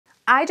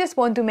I just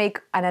want to make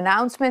an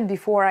announcement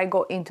before I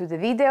go into the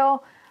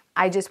video.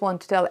 I just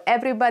want to tell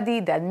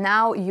everybody that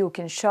now you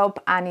can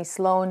shop Annie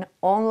Sloan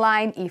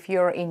online. If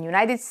you're in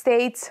United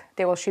States,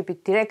 they will ship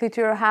it directly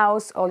to your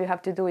house. All you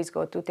have to do is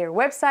go to their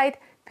website,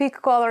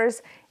 pick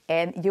colors,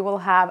 and you will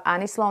have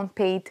Annie Sloan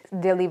paint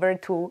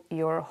delivered to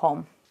your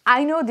home.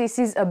 I know this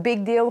is a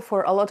big deal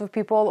for a lot of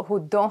people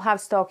who don't have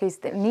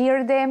stockists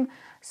near them,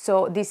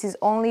 so this is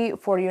only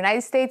for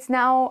United States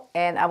now,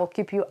 and I will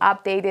keep you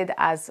updated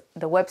as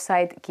the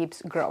website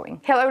keeps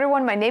growing. Hello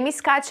everyone, my name is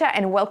Kacha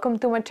and welcome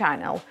to my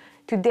channel.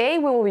 Today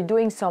we will be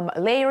doing some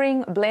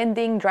layering,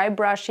 blending, dry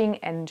brushing,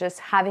 and just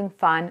having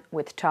fun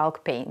with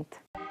chalk paint.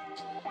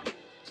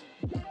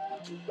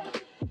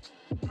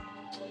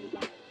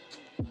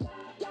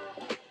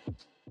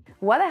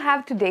 What I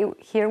have today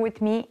here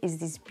with me is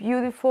this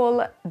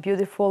beautiful,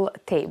 beautiful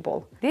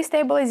table. This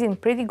table is in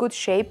pretty good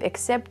shape,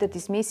 except that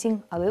it's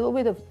missing a little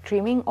bit of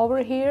trimming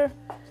over here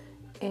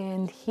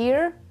and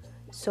here.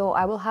 So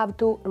I will have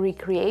to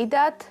recreate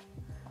that.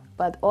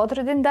 But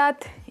other than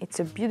that, it's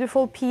a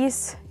beautiful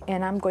piece,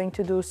 and I'm going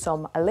to do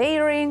some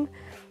layering,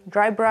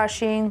 dry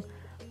brushing,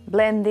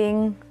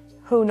 blending,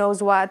 who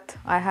knows what.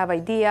 I have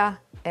idea,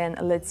 and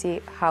let's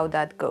see how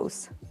that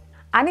goes.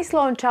 Annie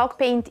Sloan chalk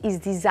paint is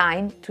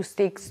designed to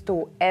stick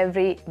to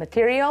every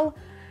material,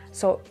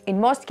 so in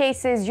most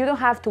cases you don't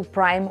have to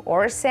prime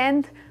or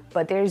sand,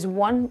 but there is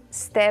one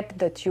step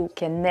that you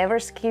can never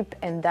skip,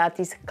 and that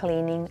is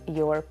cleaning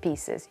your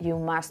pieces. You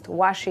must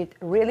wash it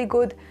really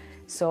good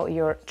so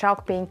your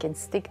chalk paint can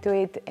stick to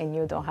it and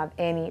you don't have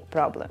any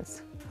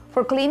problems.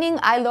 For cleaning,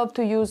 I love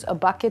to use a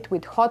bucket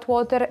with hot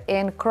water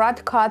and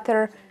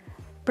Kutter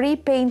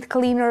pre-paint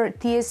cleaner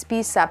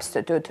TSP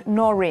substitute,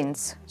 no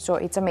rinse, so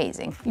it's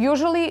amazing.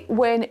 Usually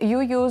when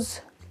you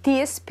use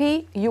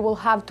TSP, you will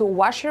have to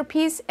wash your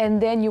piece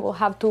and then you will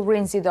have to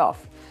rinse it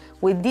off.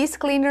 With this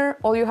cleaner,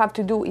 all you have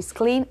to do is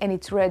clean and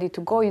it's ready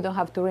to go. You don't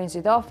have to rinse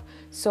it off,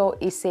 so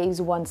it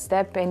saves one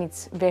step and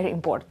it's very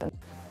important.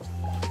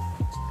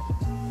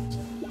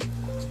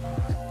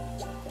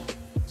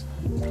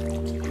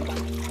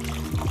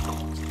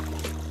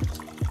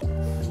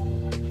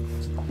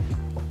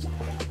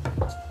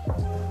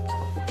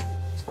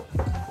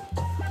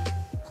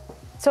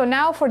 So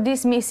now for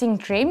this missing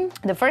trim,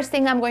 the first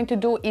thing I'm going to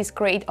do is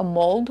create a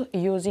mold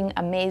using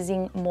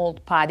amazing mold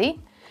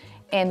putty.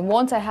 And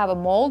once I have a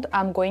mold,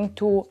 I'm going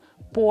to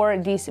pour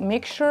this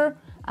mixture,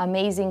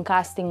 amazing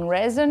casting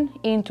resin,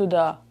 into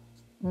the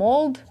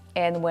mold.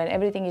 And when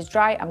everything is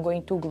dry, I'm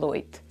going to glue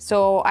it.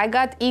 So I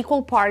got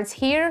equal parts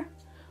here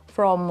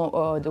from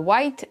the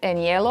white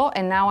and yellow,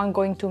 and now I'm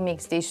going to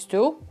mix these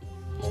two.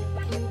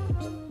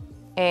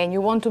 And you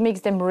want to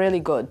mix them really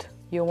good.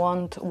 You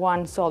want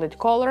one solid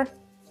color.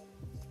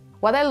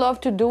 What I love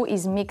to do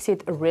is mix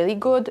it really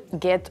good,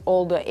 get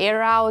all the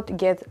air out,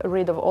 get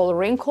rid of all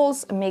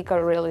wrinkles, make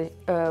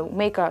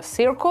a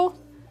circle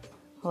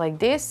like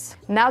this.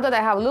 Now that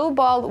I have a little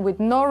ball with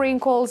no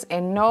wrinkles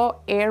and no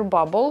air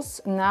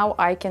bubbles, now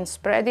I can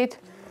spread it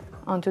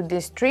onto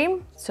this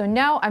trim. So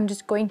now I'm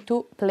just going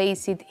to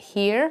place it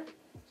here.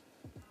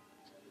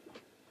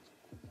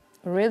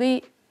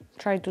 Really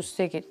try to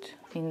stick it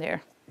in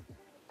there.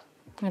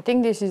 I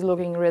think this is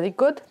looking really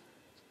good.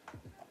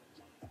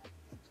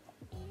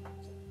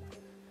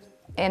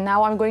 And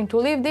now I'm going to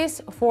leave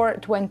this for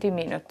 20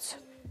 minutes.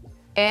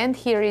 And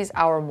here is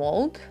our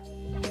mold.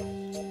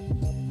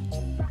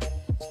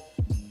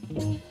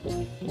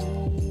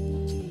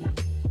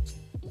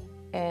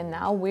 And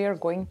now we are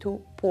going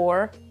to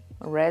pour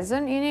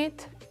resin in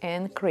it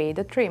and create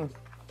a trim.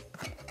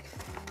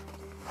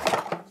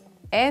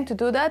 And to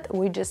do that,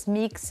 we just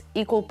mix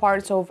equal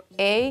parts of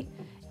A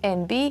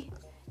and B,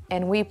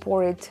 and we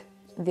pour it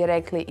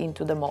directly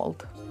into the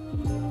mold.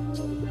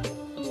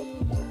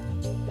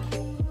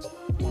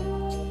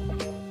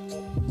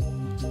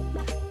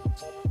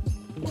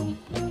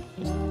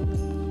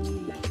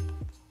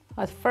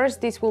 At first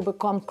this will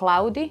become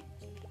cloudy,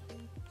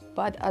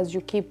 but as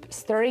you keep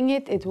stirring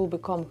it, it will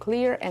become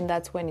clear, and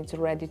that's when it's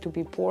ready to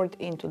be poured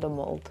into the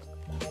mold.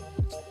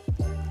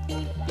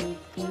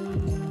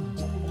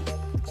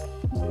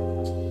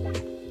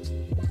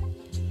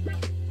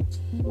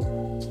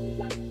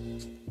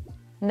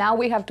 Now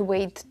we have to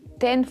wait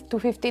 10 to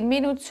 15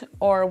 minutes,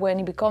 or when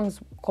it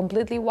becomes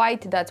completely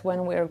white, that's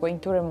when we are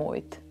going to remove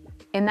it.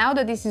 And now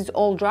that this is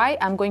all dry,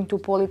 I'm going to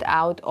pull it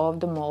out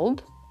of the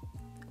mold.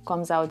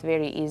 Comes out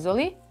very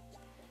easily,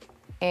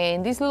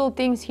 and these little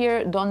things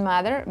here don't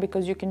matter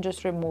because you can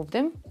just remove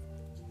them,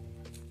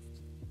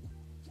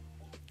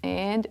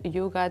 and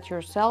you got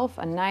yourself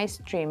a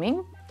nice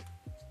trimming,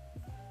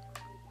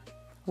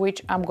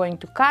 which I'm going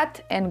to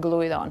cut and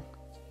glue it on.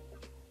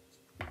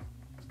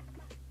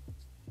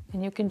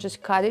 And you can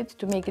just cut it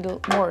to make it a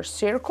more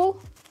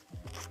circle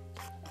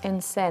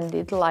and sand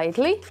it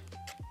lightly.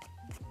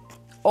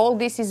 All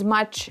this is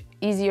much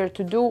easier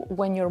to do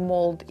when your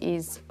mold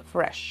is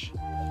fresh.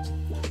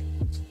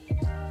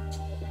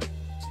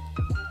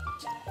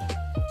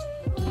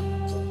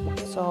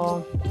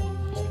 So,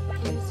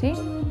 let's see.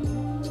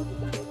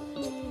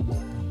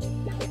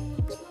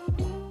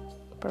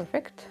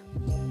 Perfect.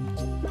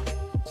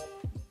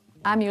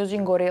 I'm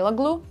using Gorilla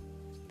Glue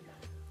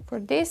for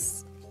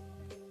this.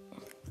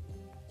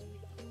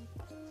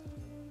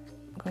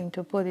 I'm going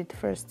to put it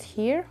first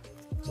here.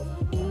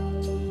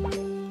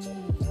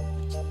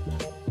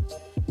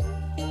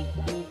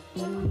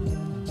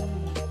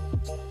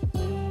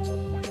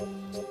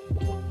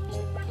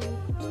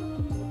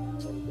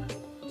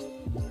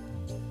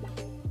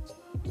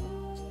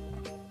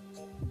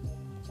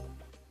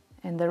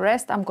 And the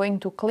rest I'm going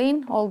to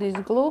clean all this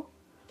glue.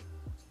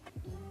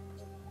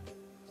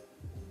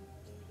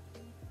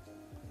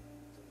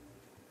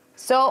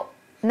 So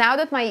now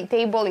that my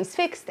table is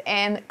fixed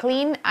and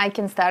clean, I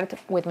can start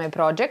with my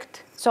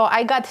project. So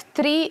I got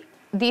 3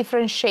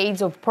 different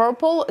shades of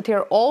purple.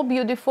 They're all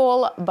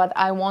beautiful, but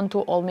I want to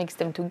all mix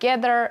them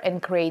together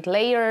and create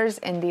layers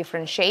and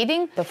different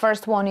shading. The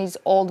first one is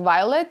Old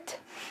Violet,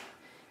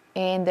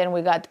 and then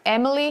we got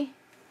Emily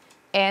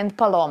and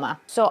Paloma.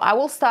 So I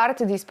will start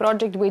this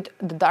project with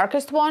the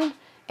darkest one,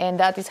 and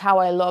that is how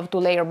I love to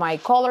layer my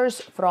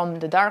colors, from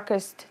the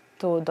darkest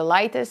to the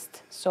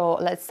lightest. So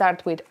let's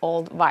start with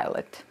Old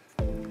Violet.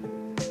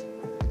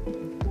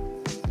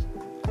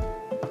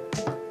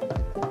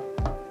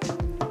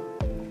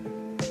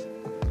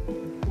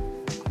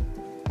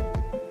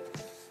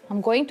 I'm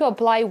going to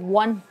apply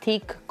 1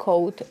 thick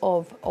coat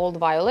of Old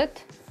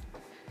Violet,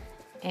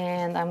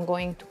 and I'm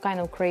going to kind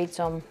of create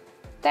some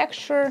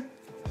texture.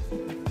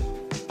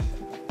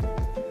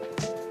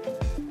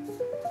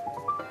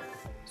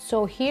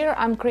 So here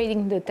I'm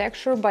creating the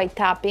texture by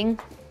tapping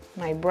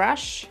my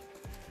brush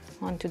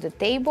onto the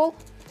table.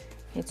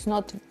 It's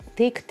not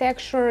thick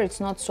texture, it's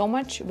not so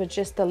much, but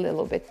just a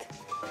little bit.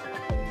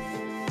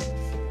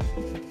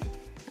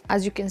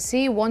 As you can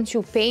see, once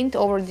you paint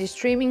over this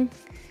trimming,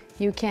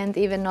 you can't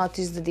even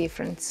notice the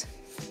difference.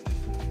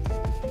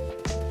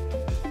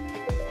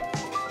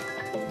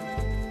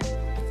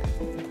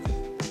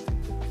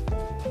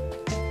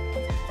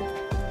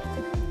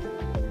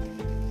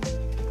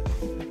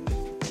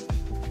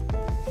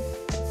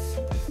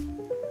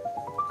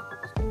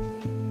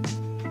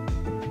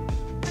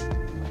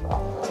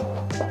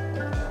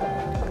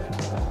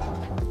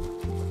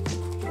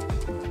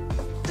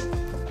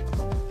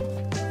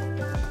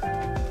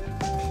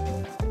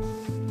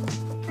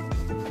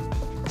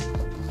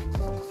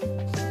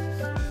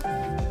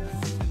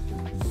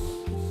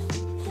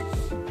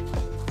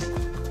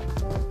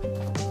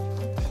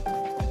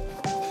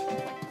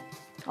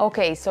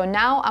 Okay, so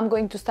now I'm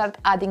going to start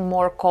adding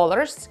more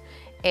colors,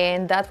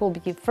 and that will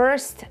be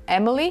first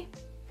Emily,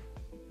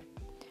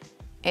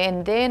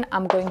 and then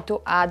I'm going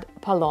to add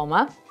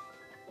Paloma.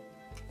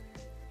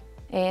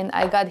 And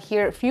I got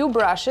here a few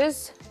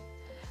brushes.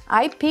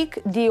 I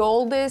pick the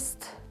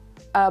oldest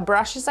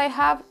brushes I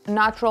have,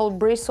 natural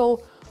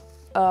bristle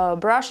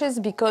brushes,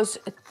 because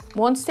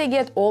once they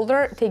get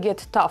older, they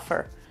get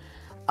tougher.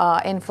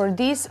 And for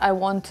this, I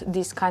want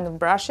this kind of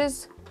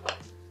brushes.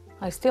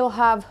 I still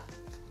have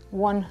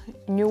 1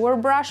 newer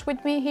brush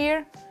with me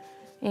here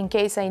in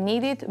case I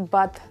need it,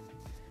 but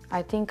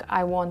I think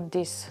I want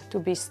this to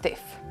be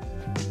stiff.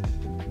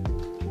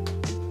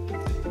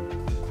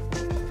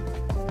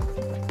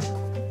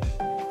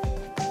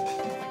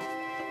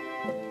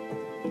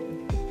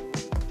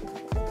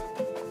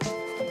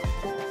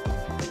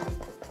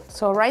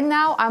 So right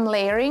now I'm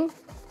layering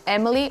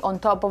Emily on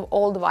top of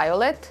Old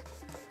Violet,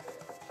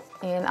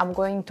 and I'm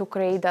going to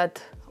create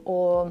that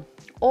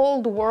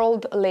old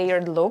world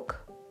layered look,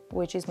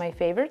 which is my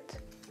favorite.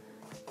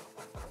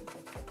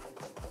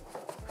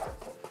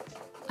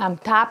 I'm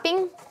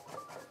tapping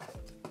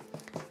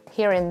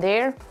here and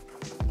there.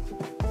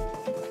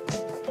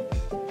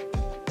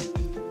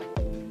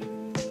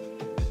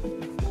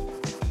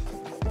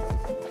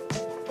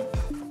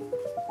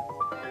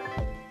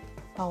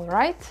 All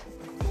right.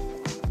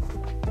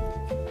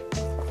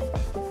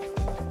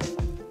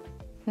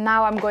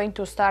 Now I'm going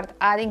to start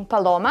adding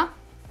Paloma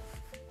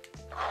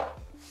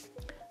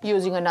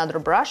using another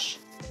brush.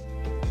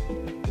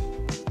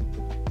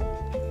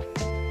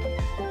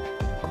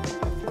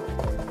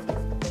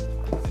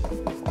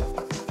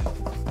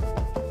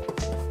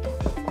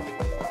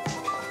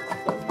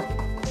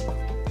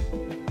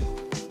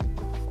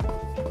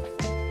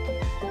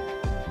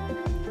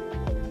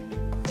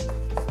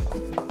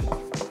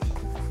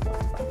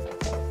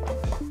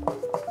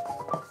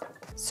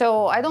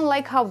 So I don't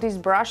like how this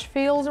brush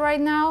feels right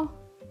now,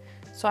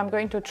 so I'm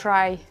going to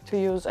try to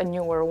use a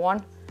newer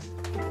one.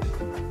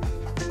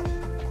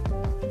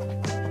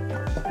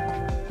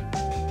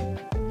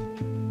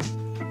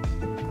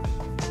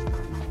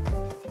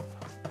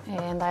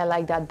 And I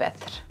like that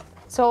better.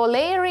 So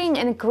layering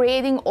and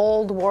creating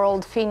old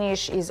world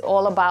finish is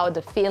all about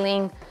the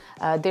feeling.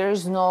 There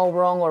is no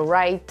wrong or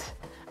right.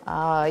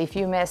 If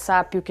you mess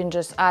up, you can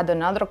just add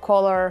another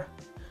color.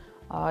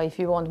 If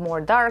you want more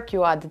dark,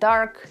 you add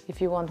dark.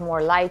 If you want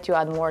more light, you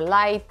add more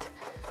light.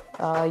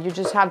 You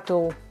just have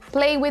to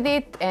play with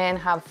it and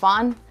have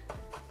fun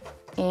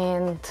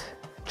and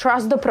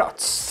trust the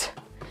process.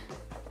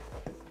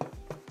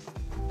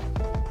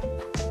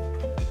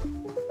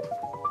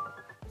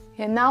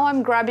 And now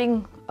I'm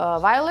grabbing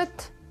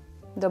violet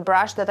the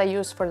brush that I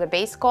use for the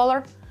base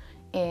color,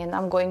 and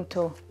I'm going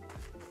to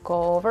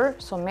go over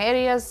some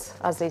areas.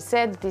 As I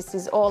said, this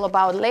is all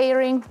about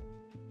layering.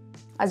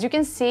 As you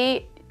can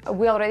see,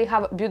 we already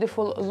have a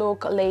beautiful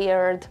look,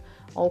 layered.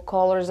 All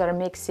colors are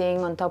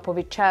mixing on top of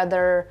each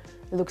other.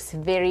 It looks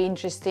very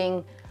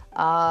interesting.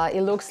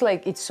 It looks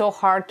like it's so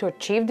hard to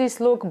achieve this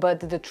look, but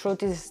the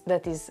truth is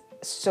that is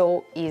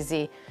so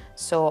easy.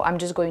 So I'm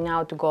just going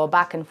now to go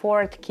back and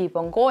forth, keep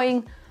on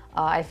going.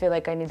 I feel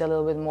like I need a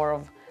little bit more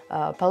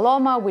of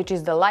Paloma, which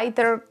is the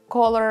lighter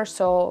color.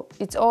 So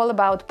it's all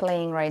about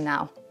playing right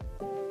now.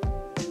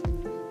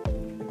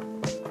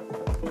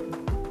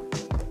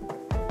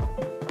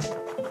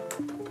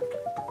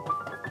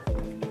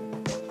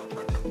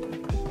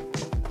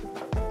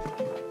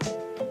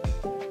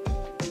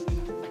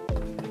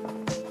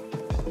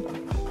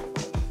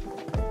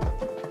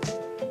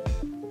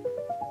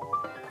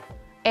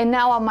 And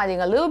now I'm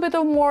adding a little bit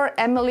of more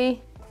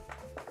Emily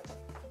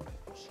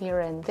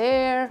here and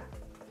there.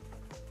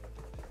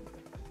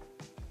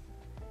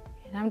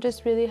 And I'm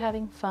just really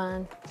having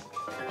fun.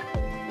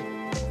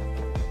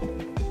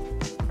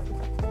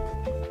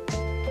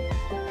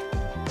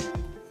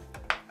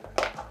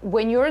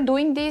 When you're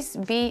doing this,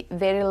 be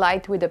very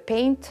light with the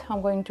paint.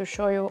 I'm going to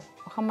show you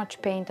how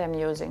much paint I'm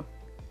using.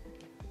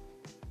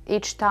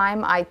 Each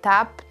time I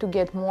tap to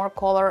get more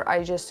color,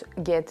 I just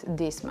get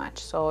this much.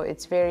 So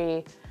it's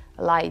very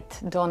light.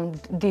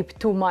 Don't dip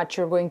too much,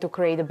 you're going to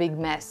create a big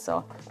mess.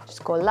 So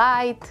just go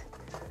light.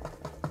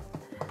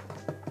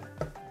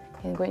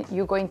 And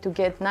you're going to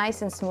get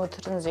nice and smooth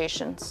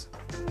transitions.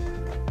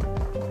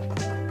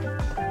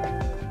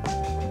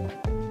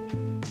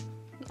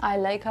 I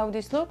like how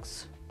this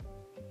looks.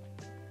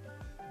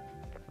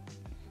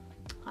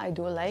 I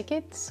do like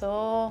it,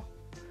 so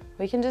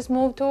we can just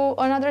move to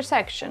another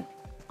section.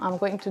 I'm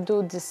going to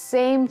do the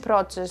same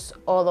process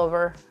all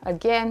over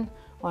again,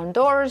 on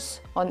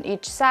doors, on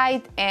each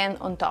side and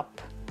on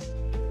top.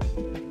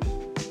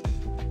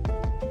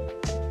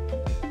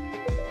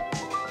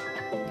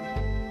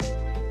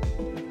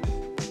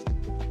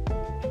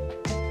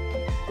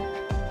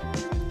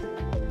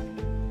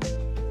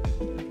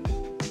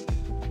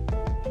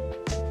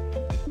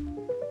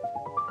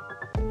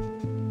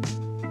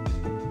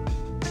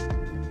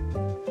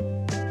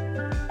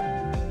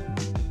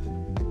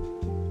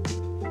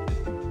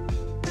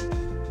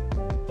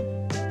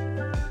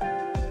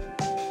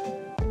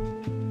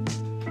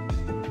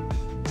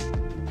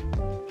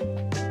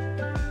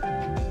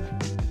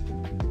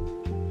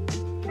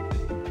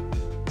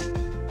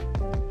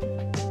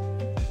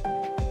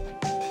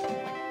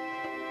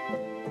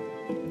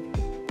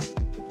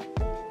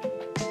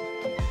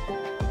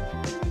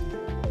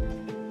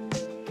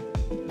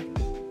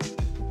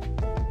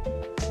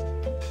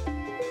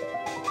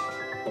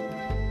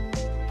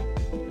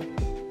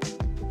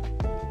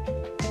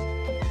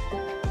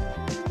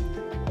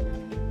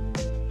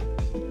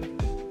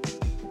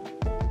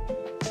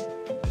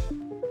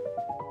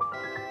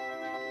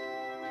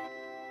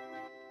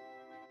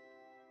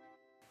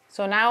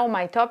 So now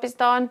my top is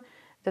done,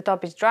 the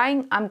top is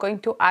drying. I'm going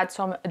to add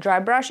some dry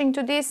brushing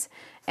to this,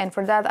 and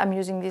for that I'm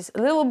using this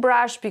little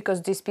brush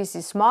because this piece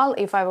is small.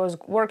 If I was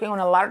working on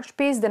a large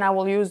piece, then I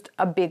will use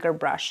a bigger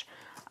brush.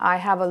 I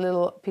have a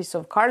little piece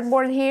of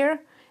cardboard here,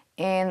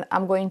 and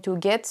I'm going to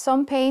get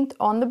some paint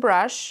on the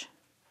brush,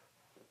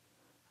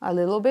 a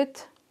little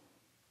bit.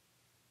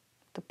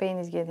 The paint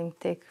is getting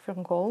thick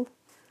from cold.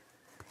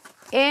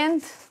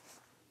 And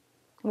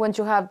once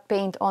you have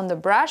paint on the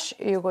brush,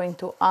 you're going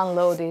to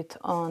unload it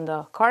on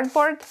the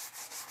cardboard.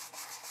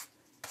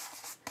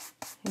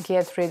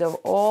 Get rid of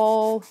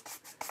all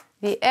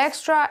the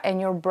extra,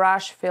 and your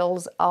brush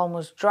feels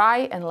almost dry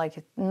and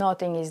like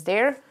nothing is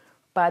there,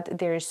 but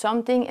there is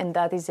something, and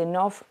that is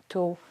enough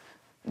to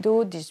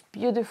do this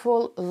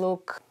beautiful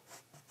look.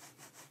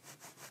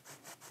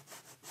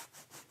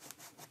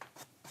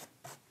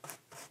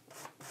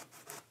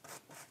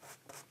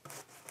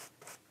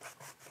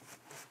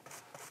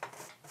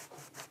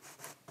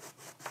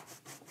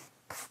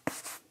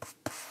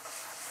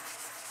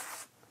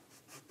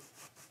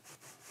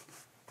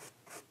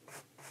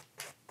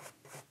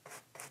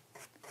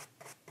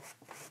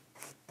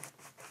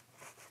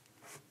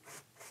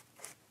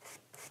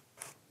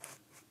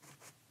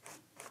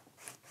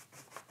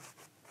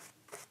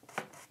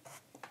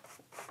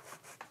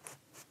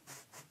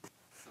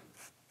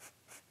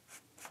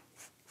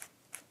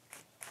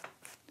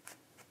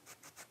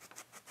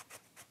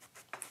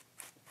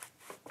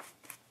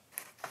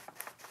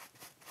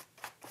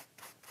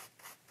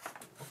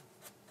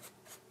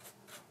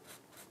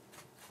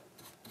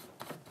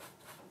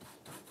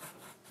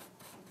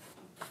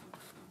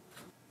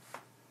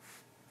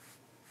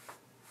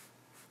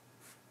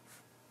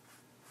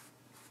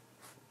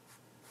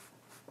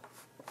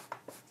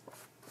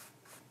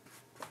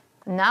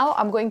 Now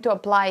I'm going to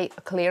apply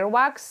clear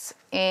wax,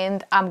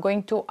 and I'm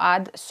going to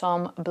add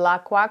some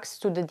black wax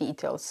to the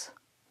details.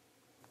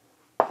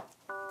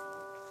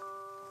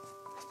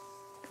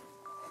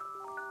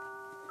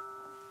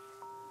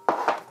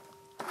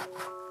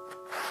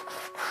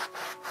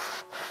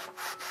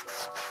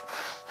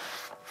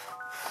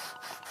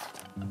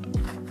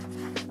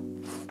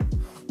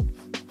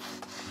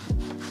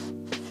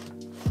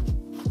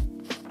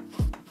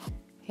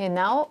 And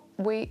now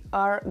we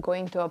are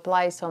going to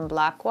apply some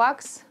black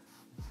wax.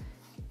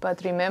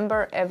 But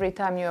remember, every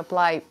time you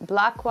apply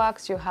black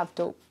wax, you have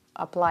to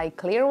apply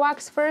clear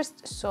wax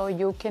first, so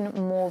you can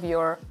move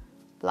your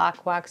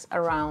black wax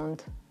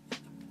around.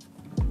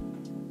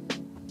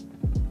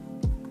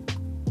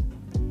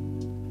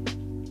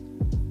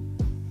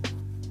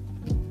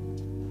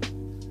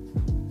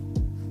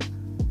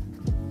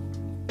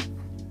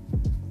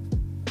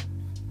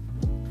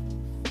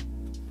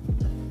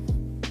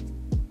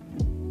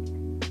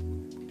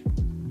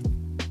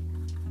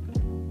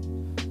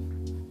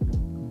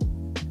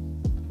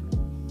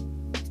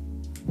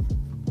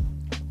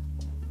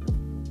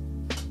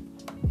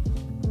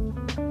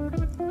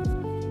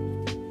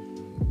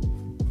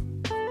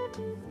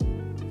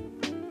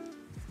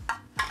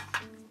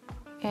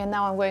 And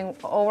now I'm going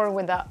over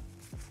with a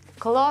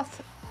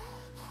cloth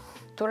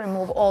to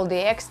remove all the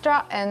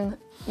extra, and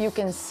you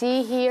can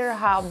see here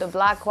how the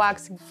black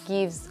wax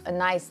gives a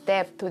nice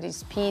depth to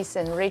this piece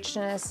and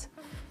richness,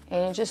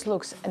 and it just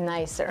looks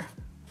nicer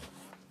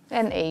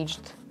and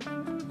aged.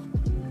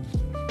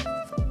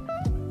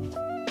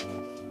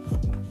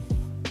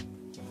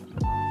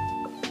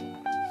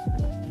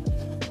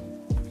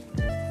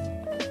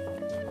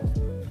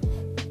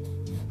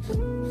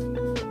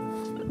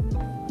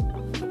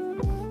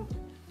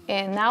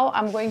 And now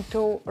I'm going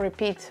to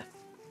repeat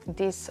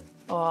this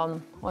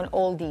on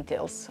all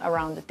details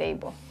around the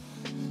table.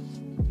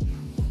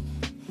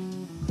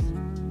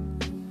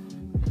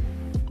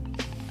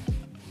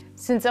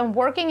 Since I'm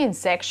working in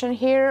section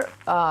here,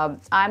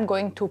 I'm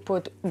going to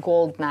put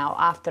gold now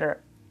after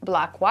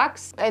black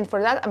wax. And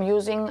for that I'm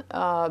using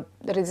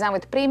the Design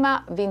with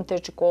Prima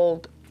Vintage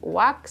Gold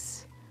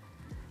Wax.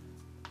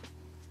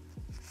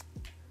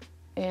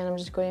 And I'm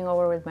just going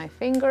over with my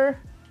finger.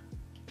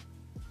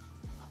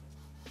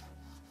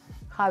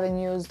 Haven't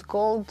used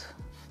gold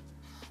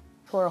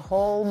for a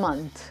whole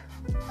month.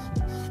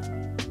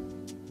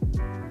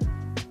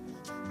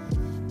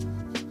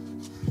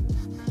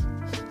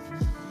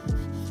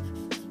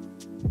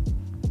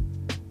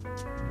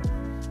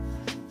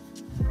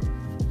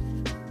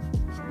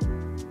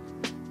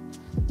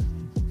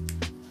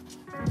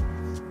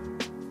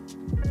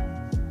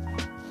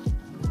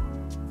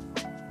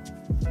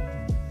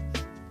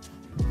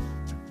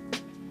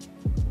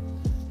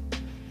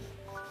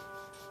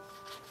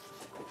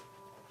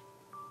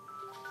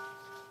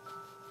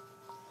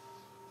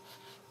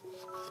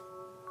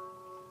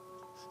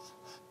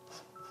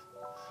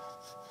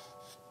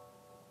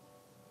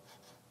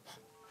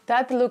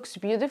 That looks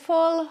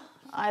beautiful.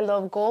 I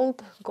love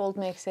gold. Gold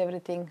makes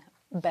everything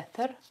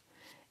better.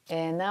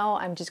 And now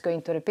I'm just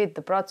going to repeat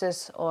the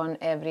process on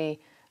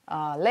every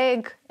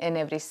leg and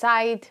every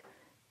side.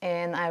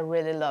 And I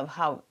really love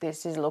how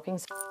this is looking.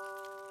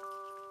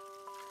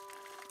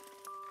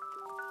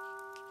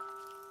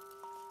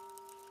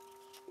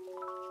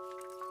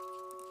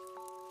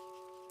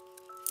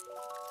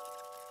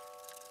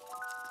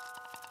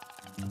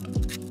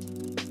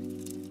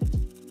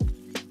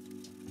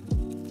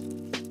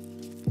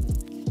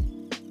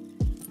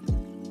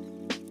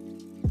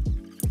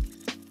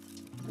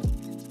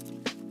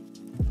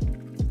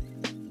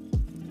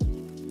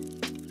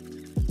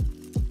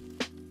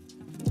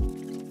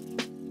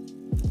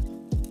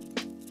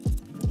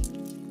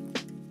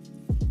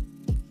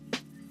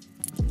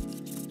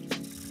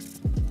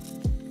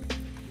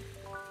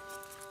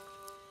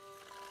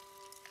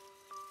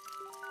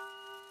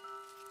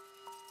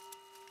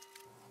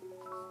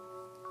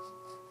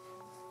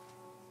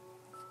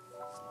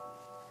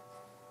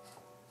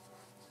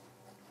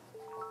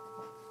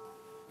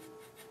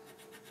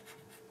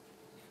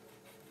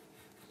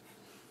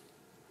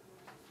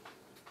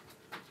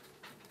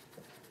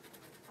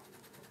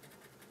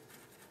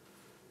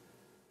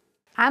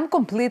 I'm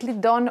completely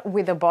done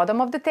with the bottom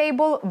of the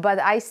table, but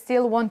I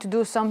still want to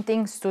do some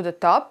things to the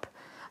top.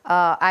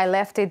 I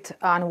left it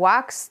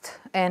unwaxed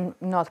and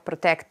not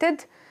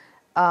protected.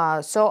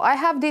 So I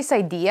have this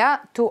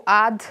idea to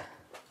add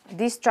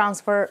this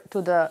transfer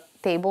to the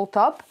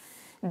tabletop.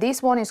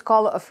 This one is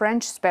called a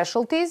French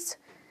Specialties.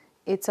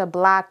 It's a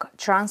black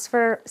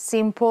transfer,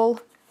 simple,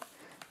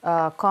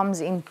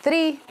 comes in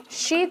 3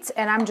 sheets,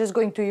 and I'm just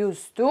going to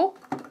use 2.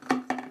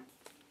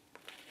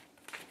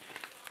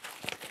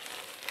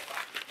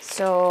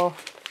 So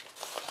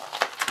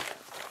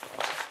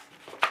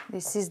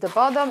this is the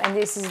bottom and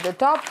this is the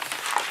top.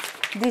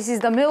 This is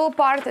the middle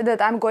part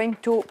that I'm going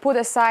to put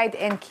aside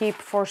and keep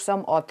for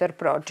some other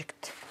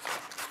project.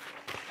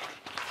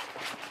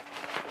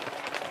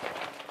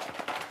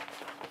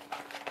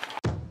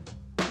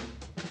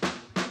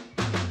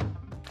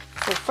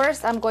 So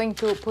first I'm going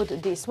to put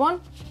this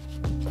one.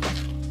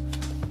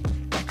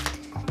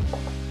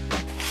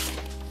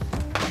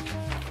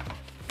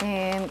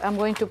 And I'm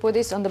going to put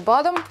this on the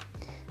bottom.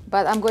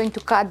 But I'm going to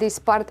cut this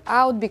part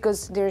out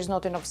because there is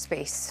not enough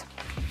space.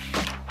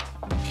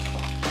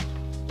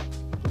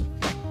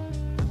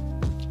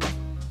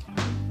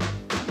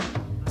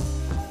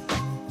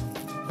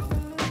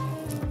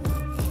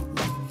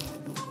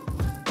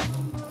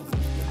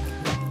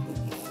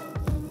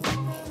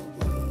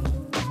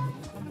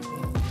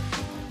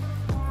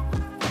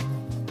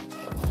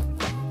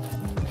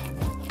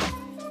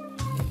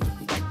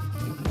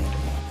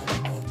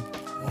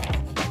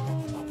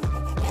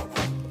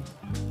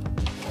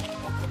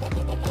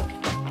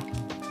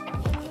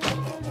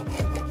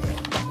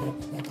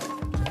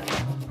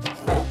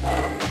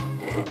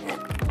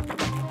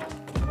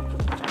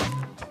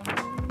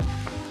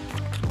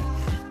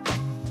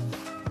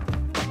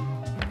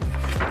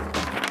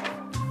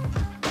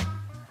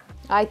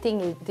 I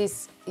think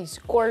this is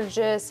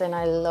gorgeous and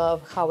I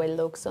love how it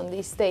looks on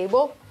this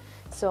table.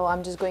 So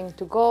I'm just going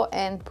to go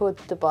and put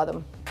the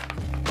bottom.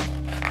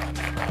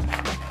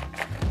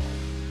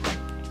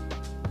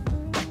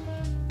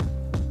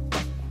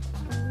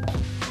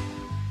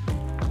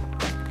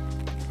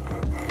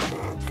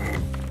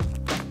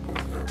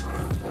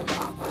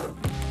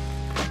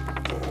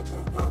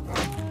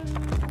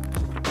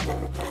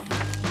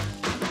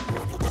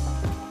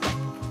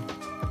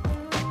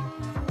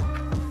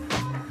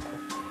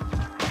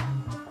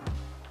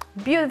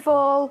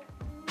 Beautiful.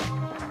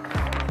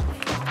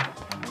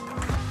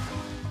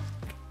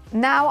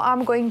 Now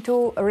I'm going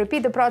to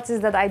repeat the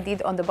process that I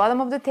did on the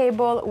bottom of the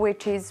table,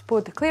 which is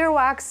put clear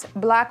wax,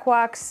 black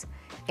wax,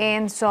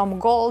 and some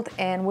gold,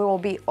 and we will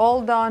be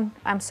all done.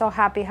 I'm so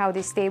happy how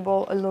this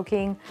table is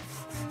looking.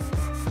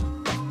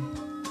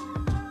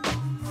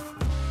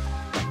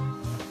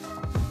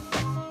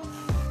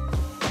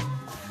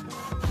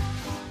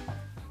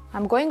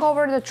 I'm going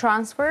over the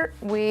transfer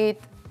with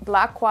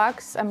black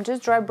wax. I'm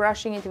just dry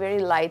brushing it very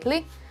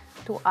lightly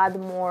to add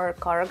more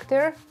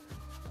character,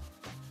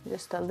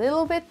 just a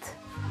little bit.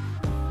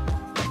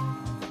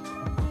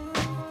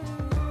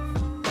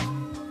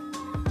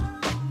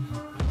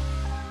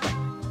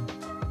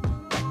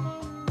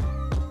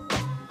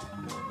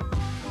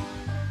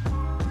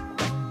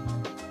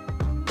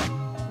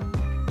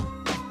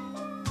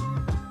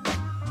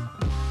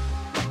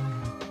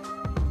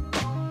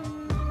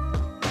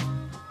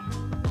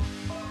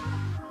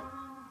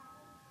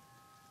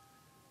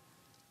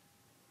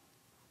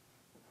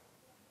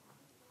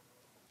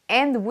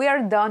 And we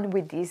are done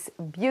with this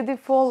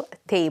beautiful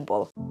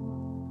table.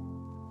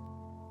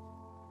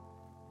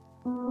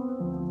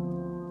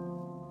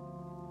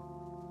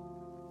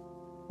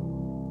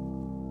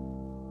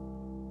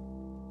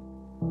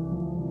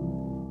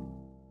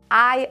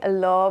 I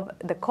love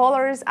the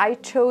colors I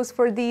chose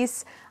for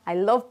this. I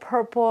love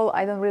purple.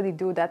 I don't really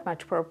do that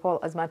much purple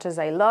as much as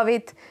I love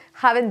it.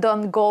 Haven't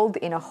done gold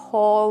in a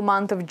whole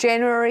month of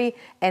January,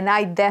 and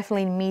I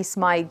definitely miss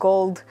my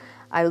gold.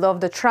 I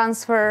love the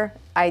transfer.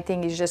 I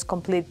think it's just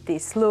complete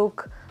this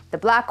look. The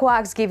black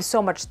wax gives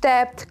so much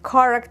depth,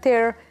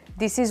 character.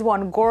 This is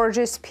one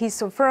gorgeous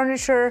piece of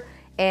furniture,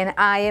 and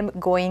I am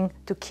going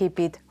to keep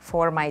it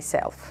for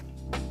myself.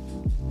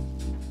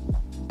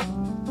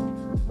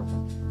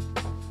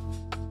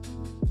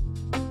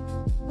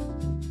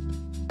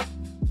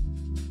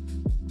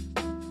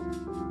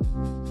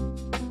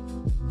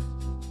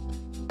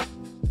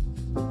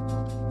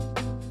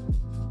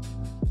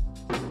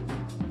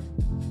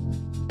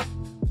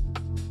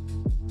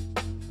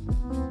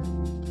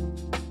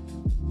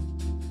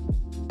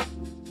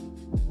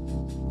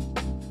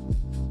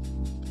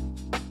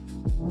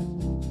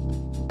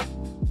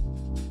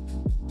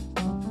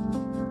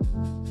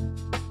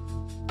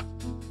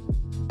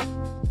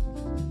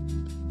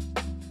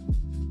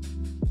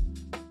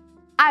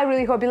 I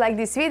really hope you liked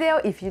this video.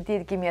 If you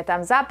did, give me a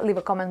thumbs up, leave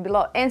a comment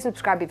below, and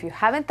subscribe if you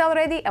haven't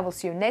already. I will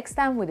see you next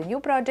time with a new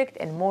project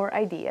and more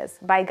ideas.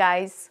 Bye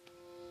guys!